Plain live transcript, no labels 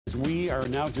We are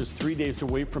now just 3 days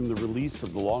away from the release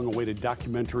of the long-awaited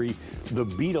documentary, The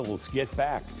Beatles Get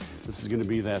Back. This is going to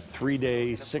be that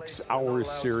 3-day, 6-hour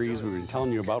series we've been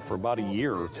telling you about for about a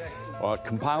year,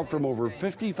 compiled from over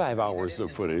 55 hours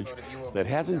of footage that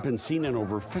hasn't been seen in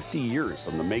over 50 years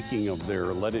on the making of their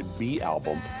Let It Be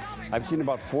album. I've seen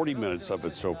about 40 minutes of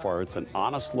it so far. It's an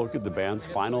honest look at the band's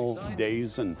final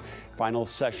days and final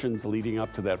sessions leading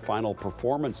up to that final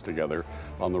performance together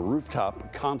on the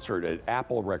rooftop concert at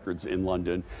Apple Records in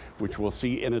London, which we'll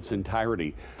see in its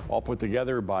entirety. All put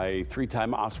together by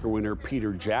three-time Oscar winner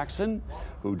Peter Jackson,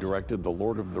 who directed the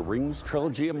Lord of the Rings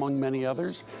trilogy, among many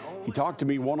others. He talked to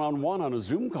me one-on-one on a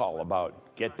Zoom call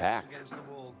about Get Back.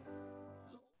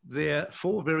 They're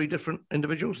four very different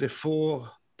individuals. They're four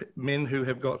men who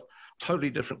have got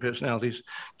totally different personalities,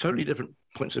 totally different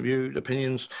points of view,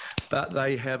 opinions, but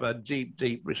they have a deep,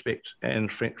 deep respect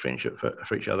and friendship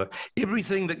for each other.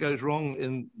 Everything that goes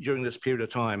wrong during this period of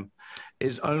time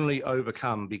is only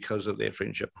overcome because of their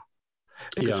friendship.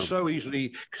 It can so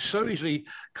easily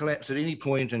collapse at any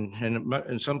point, and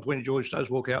at some point George does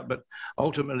walk out, but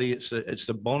ultimately it's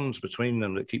the bonds between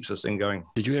them that keeps this thing going.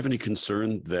 Did you have any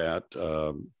concern that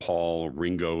Paul,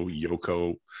 Ringo,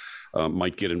 Yoko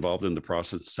might get involved in the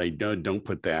process and say, no, don't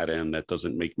put that in, that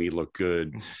doesn't make me look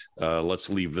good, let's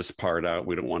leave this part out,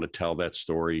 we don't want to tell that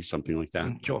story, something like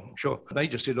that? Sure. They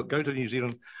just said, look, go to New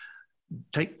Zealand,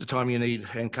 take the time you need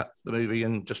and cut the movie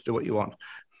and just do what you want.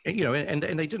 You know, and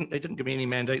they didn't give me any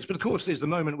mandates. But of course, there's the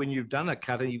moment when you've done a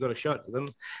cut and you've got to show it to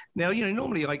them. Now, you know,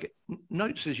 normally I get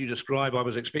notes as you describe. I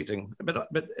was expecting, but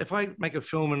if I make a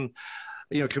film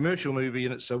and commercial movie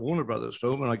and it's a Warner Brothers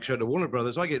film and I show it to Warner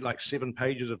Brothers, I get like 7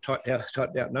 pages of typed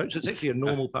out notes. It's actually a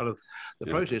normal part of the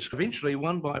process. Eventually,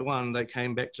 one by one, they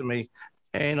came back to me.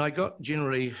 And I got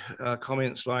generally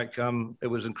comments like, it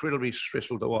was incredibly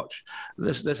stressful to watch.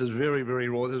 This is very, very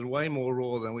raw. This is way more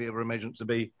raw than we ever imagined it to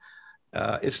be.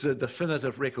 It's the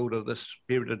definitive record of this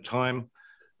period of time.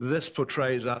 This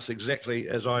portrays us exactly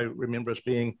as I remember us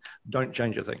being. Don't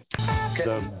change a thing.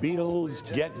 The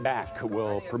Beatles Get Back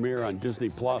will premiere on Disney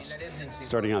Plus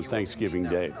starting on Thanksgiving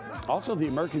Day. Also, the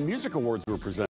American Music Awards were presented.